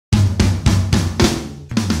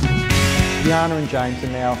Yana and James are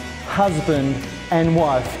now husband and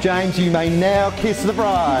wife. James, you may now kiss the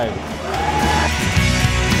bride.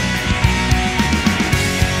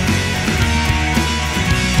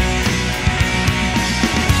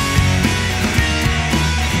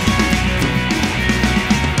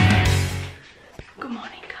 Good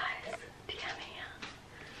morning, guys. Deanna here.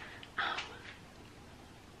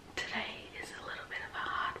 Today is a little bit of a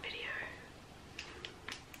hard video.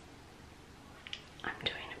 I'm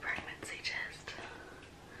doing a pregnancy test.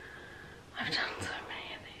 I've done so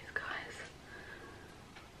many of these, guys.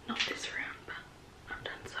 Not this round, but I've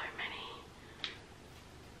done so many.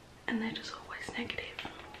 And they're just always negative.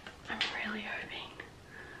 I'm really hoping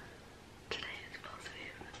today is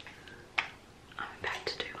positive. I'm about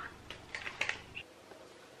to do one.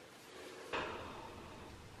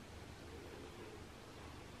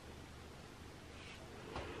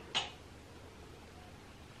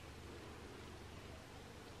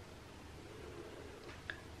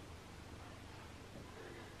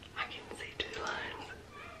 I can see 2 lines.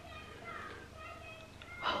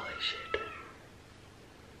 Holy shit.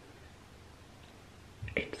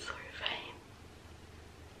 It's so faint.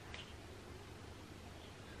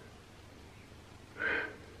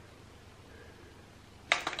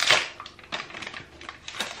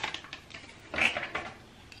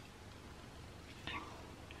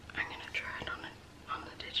 I'm gonna try it on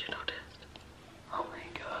the digital test. Oh my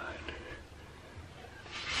god.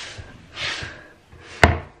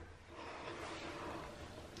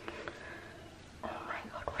 Oh my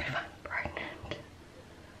god, what if I'm pregnant?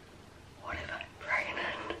 What if I'm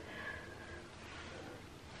pregnant?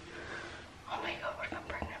 Oh my god, what if I'm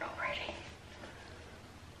pregnant already?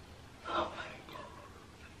 Oh my god.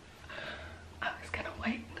 I was gonna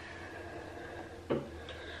wait.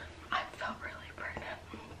 I felt really pregnant.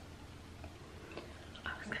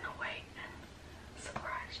 I was gonna wait and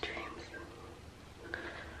surprise James.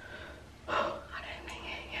 Oh, I don't think I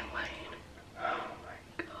can wait. Oh my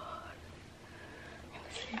god. Can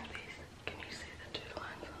you see these? Can you see the 2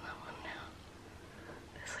 lines on that one now?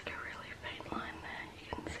 There's like a really faint line there. You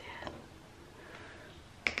can see it.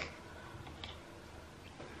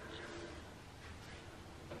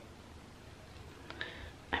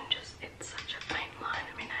 It's such a faint line.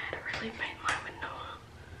 I mean, I had a really faint line with Noah.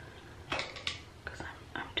 Because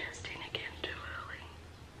I'm testing again too early.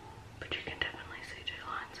 But you can definitely see 2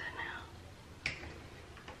 lines there now.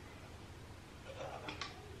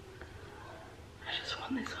 I just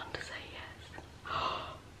want this one to say yes.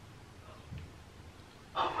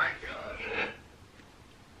 Oh my god.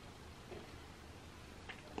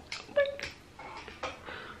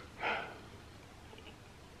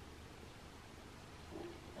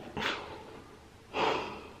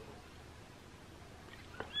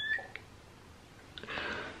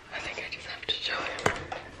 I think I just have to show him.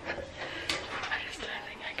 I just don't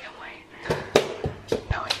think I can wait.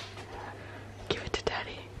 No, give it to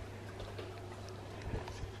Daddy.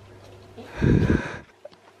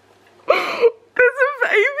 There's a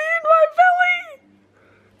baby in my belly!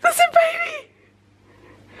 There's a baby!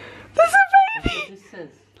 There's a baby! It says.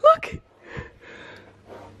 Look!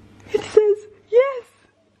 It says yes!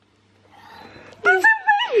 There's a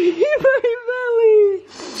baby in my belly!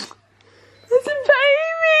 There's a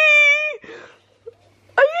baby!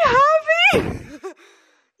 Are you happy?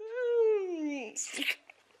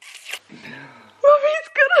 Mommy's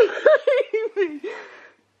got a baby!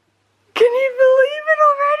 Can you believe it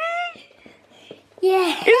already? Yeah.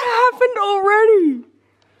 It happened already!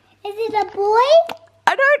 Is it a boy?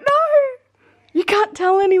 I don't know! You can't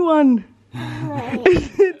tell anyone!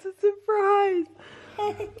 It's a surprise!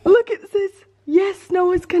 Look, it says, yes,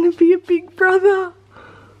 Noah's gonna be a big brother!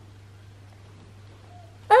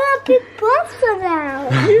 I'm a big brother now.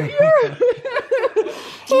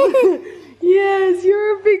 Yes,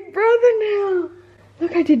 you're a big brother now!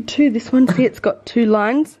 Look, I did 2. This one, see, it's got 2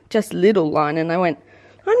 lines, just little line, and I went,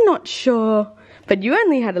 I'm not sure. But you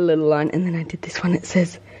only had a little line, and then I did this one, it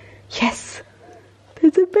says, yes,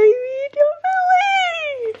 there's a baby in your belly!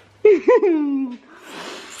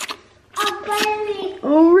 A belly.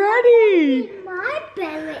 Already! In my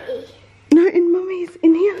belly. No, in Mummy's,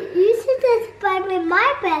 in here. You said there's a baby in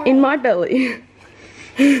my belly. In my belly.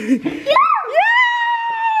 Yeah. Yay!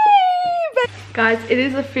 Guys, it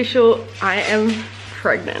is official. I am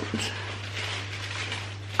pregnant.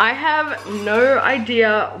 I have no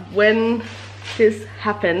idea when this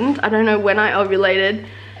happened. I don't know when I ovulated,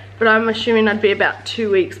 but I'm assuming I'd be about 2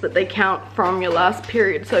 weeks, but they count from your last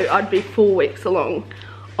period, so I'd be 4 weeks along.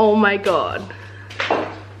 Oh my god.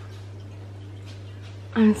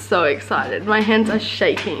 I'm so excited. My hands are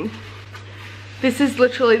shaking. This is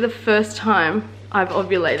literally the first time I've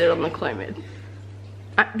ovulated on the Clomid.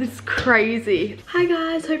 This is crazy. Hi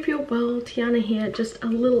guys, hope you're well. Tiana here. Just a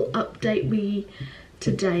little update.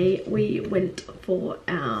 Today we went for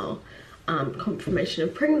our confirmation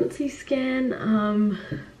of pregnancy scan.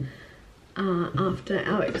 After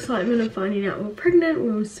our excitement of finding out we were pregnant,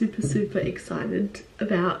 we were super excited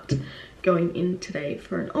about going in today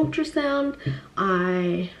for an ultrasound.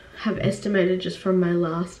 I have estimated just from my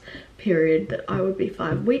last period that I would be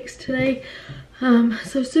 5 weeks today.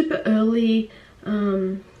 So super early.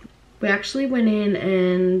 We actually went in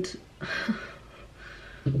and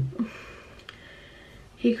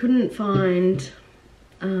he couldn't find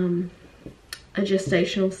a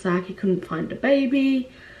gestational sac, he couldn't find a baby.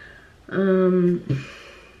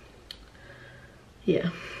 Yeah,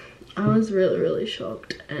 I was really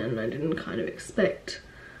shocked, and I didn't kind of expect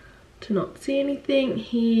to not see anything.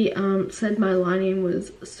 He said my lining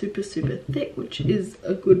was super thick, which is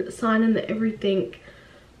a good sign, and that everything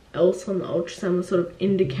else on the ultrasound was sort of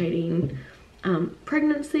indicating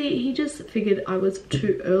pregnancy. He just figured I was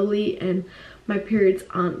too early, and my periods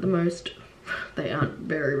aren't they aren't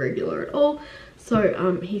very regular at all.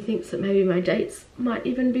 So he thinks that maybe my dates might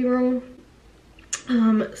even be wrong.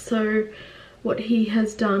 So what he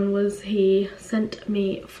has done was he sent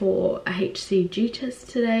me for a HCG test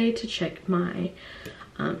today to check my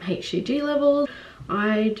HCG levels.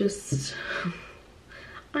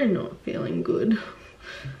 I'm not feeling good.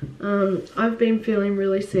 I've been feeling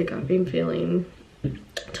really sick. I've been feeling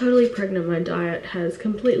totally pregnant. My diet has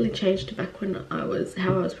completely changed to back when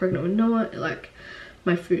how I was pregnant with Noah. Like,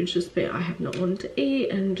 my food's just been, I have not wanted to eat,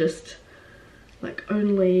 and just like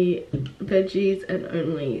only veggies and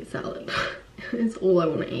only salad is all I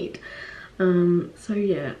want to eat. So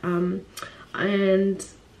yeah, and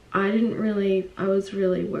I was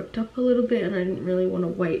really worked up a little bit, and I didn't really want to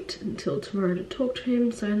wait until tomorrow to talk to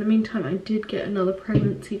him. So in the meantime, I did get another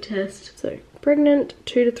pregnancy test. So pregnant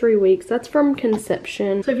 2 to 3 weeks, that's from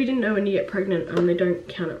conception. So if you didn't know, when you get pregnant, they don't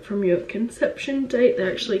count it from your conception date,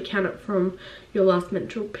 they actually count it from your last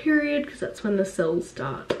menstrual period, because that's when the cells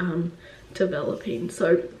start developing.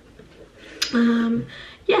 So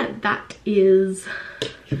yeah,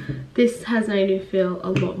 this has made me feel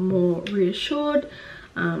a lot more reassured,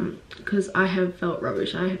 because I have felt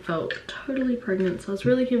rubbish. I have felt totally pregnant, so I was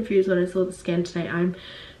really confused when I saw the scan today.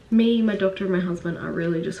 Me, my doctor and my husband are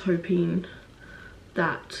really just hoping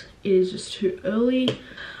that it is just too early.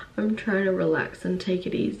 I'm trying to relax and take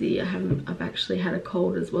it easy. I've actually had a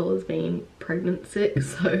cold as well as being pregnant sick,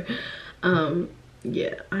 so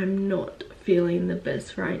yeah, I'm not feeling the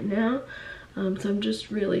best right now. So I'm just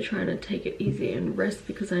really trying to take it easy and rest,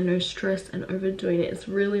 because I know stress and overdoing it is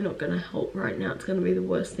really not going to help right now. It's going to be the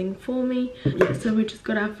worst thing for me. Yeah, so we just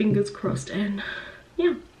got our fingers crossed, and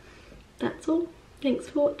yeah, that's all. Thanks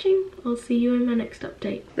for watching. I'll see you in my next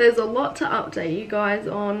update. There's a lot to update you guys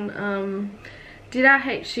on. Did our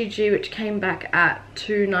HCG, which came back at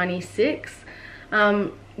 296,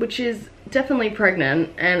 which is definitely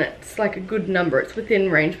pregnant, and it's like a good number. It's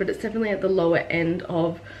within range, but it's definitely at the lower end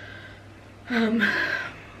of the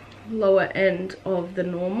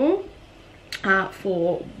normal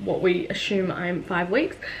for what we assume I'm 5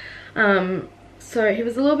 weeks. So he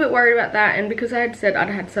was a little bit worried about that, and because I had said I'd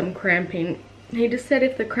had some cramping, he just said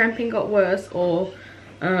if the cramping got worse, or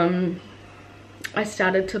I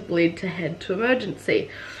started to bleed, to head to emergency.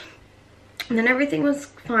 And then everything was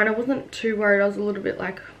fine. I wasn't too worried. I was a little bit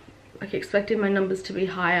like expecting my numbers to be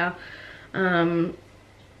higher. And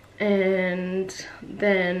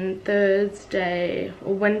then Thursday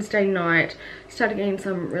or Wednesday night, started getting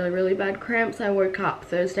some really bad cramps. I woke up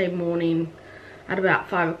Thursday morning at about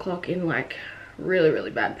 5 o'clock in like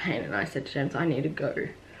really bad pain, and I said to James, I need to go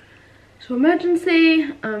to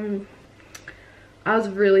emergency. I was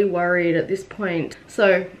really worried at this point.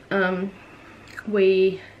 So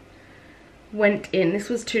we went in. This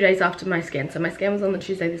was 2 days after my scan. So my scan was on the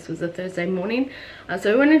Tuesday, this was the Thursday morning.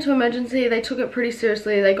 So we went into emergency. They took it pretty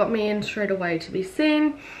seriously. They got me in straight away to be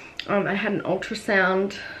seen. I had an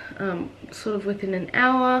ultrasound sort of within an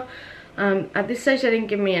hour. At this stage, they didn't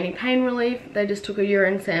give me any pain relief. They just took a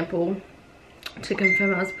urine sample to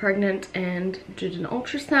confirm I was pregnant and did an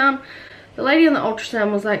ultrasound. The lady on the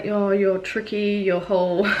ultrasound was like, oh, you're tricky, your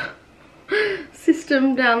whole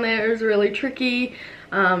system down there is really tricky.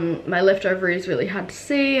 My left ovary is really hard to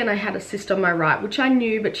see, and I had a cyst on my right, which I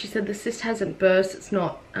knew, but she said the cyst hasn't burst, it's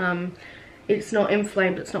not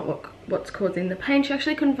inflamed, it's not what's causing the pain. She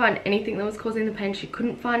actually couldn't find anything that was causing the pain. She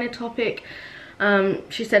couldn't find ectopic.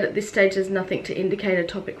 She said at this stage there's nothing to indicate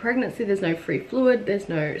ectopic pregnancy. There's no free fluid, there's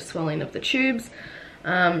no swelling of the tubes,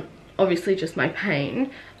 obviously just my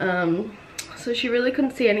pain. So she really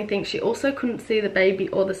couldn't see anything. She also couldn't see the baby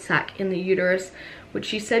or the sac in the uterus, which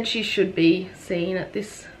she said she should be seeing at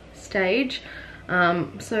this stage.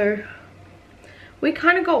 So we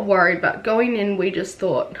kind of got worried, but going in we just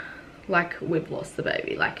thought like we've lost the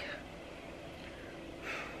baby, like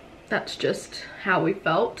that's just how we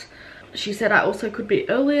felt. She said I also could be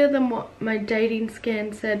earlier than what my dating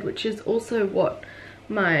scan said, which is also what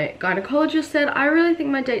my gynecologist said. I really think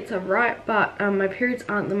my dates are right, but my periods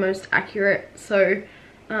aren't the most accurate, so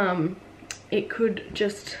it could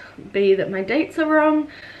just be that my dates are wrong.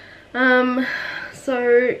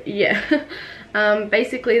 So yeah.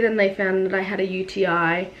 Basically then they found that I had a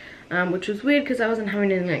UTI, which was weird because I wasn't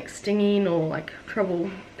having any like stinging or like trouble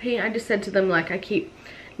peeing. I just said to them like I keep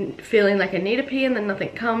feeling like I need a pee and then nothing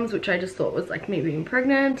comes, which I just thought was like me being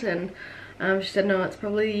pregnant. And she said no, it's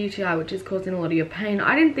probably the UTI which is causing a lot of your pain.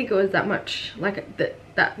 I didn't think it was that much, like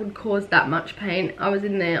that would cause that much pain. I was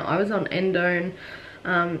in there, I was on endone,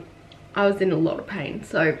 I was in a lot of pain.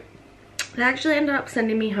 So they actually ended up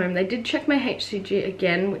sending me home. They did check my HCG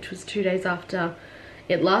again, which was 2 days after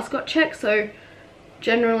it last got checked. So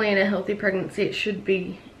generally in a healthy pregnancy it should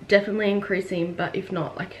be definitely increasing, but if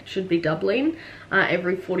not, like it should be doubling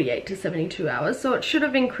every 48 to 72 hours. So it should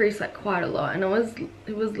have increased like quite a lot, and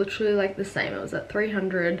it was literally like the same. It was at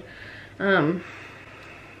 300.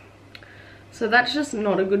 So that's just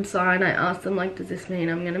not a good sign. I asked them like, does this mean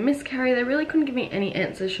I'm gonna miscarry? They really couldn't give me any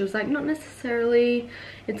answers. She was like, not necessarily,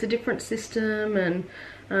 it's a different system. And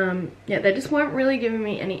yeah, they just weren't really giving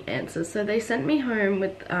me any answers. So they sent me home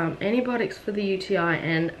with antibiotics for the UTI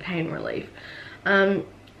and pain relief.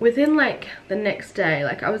 Within like the next day,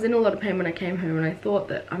 like I was in a lot of pain when I came home and I thought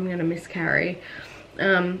that I'm gonna miscarry.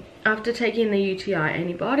 After taking the UTI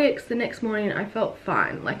antibiotics, the next morning I felt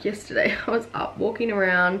fine. Like yesterday I was up walking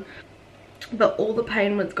around, but all the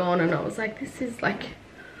pain was gone, and I was like, this is like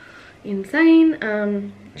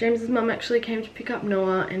insane. James's mum actually came to pick up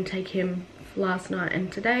Noah and take him last night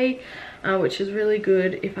and today, which is really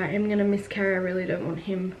good. If I am gonna miscarry, I really don't want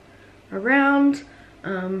him around,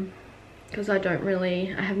 because I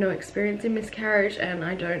have no experience in miscarriage and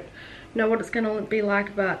I don't know what it's gonna be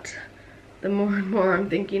like. But the more and more I'm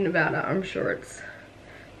thinking about it, I'm sure it's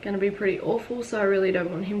gonna be pretty awful, so I really don't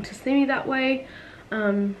want him to see me that way.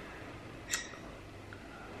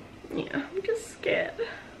 Yeah, I'm just scared.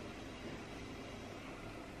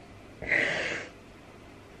 I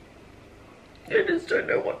just don't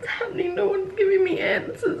know what's happening. No one's giving me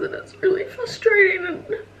answers and it's really frustrating, and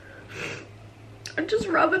I'd just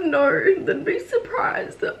rather know than be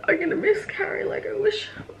surprised that I'm gonna miscarry. Like I wish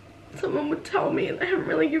someone would tell me, and they haven't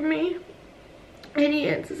really given me any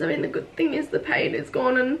answers. I mean, the good thing is the pain is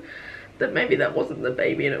gone and that maybe that wasn't the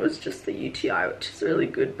baby and it was just the UTI, which is really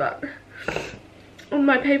good. But on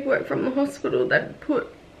my paperwork from the hospital, they'd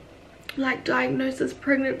put like diagnosis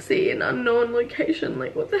pregnancy in unknown location.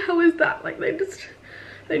 Like what the hell is that? Like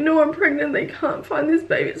they know I'm pregnant, they can't find this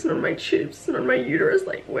baby, it's not on my tubes, it's not on my uterus.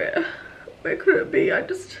 Like where could it be?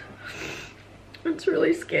 It's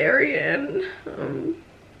really scary. And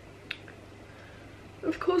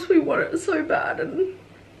of course we want it so bad, and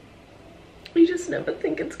you just never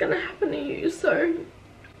think it's gonna happen to you. So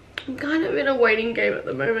I'm kind of in a waiting game at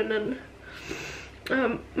the moment, and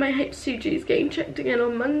my HCG is getting checked again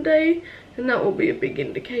on Monday, and that will be a big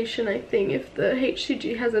indication. I think if the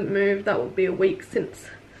HCG hasn't moved, that will be a week since,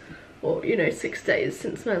 or you know, 6 days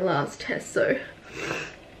since my last test. So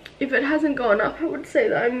if it hasn't gone up, I would say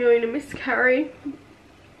that I'm going to miscarry.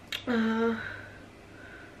 And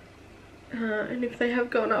if they have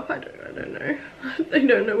gone up, I don't know. They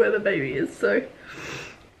don't know where the baby is. So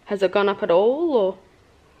has it gone up at all, or?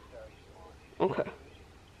 Okay.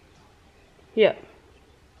 Yeah.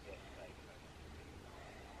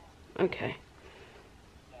 Okay.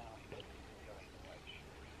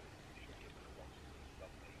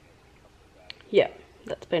 Yeah,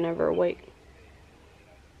 that's been over a week.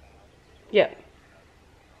 Yeah.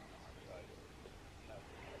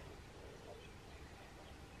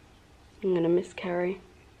 I'm gonna miscarry.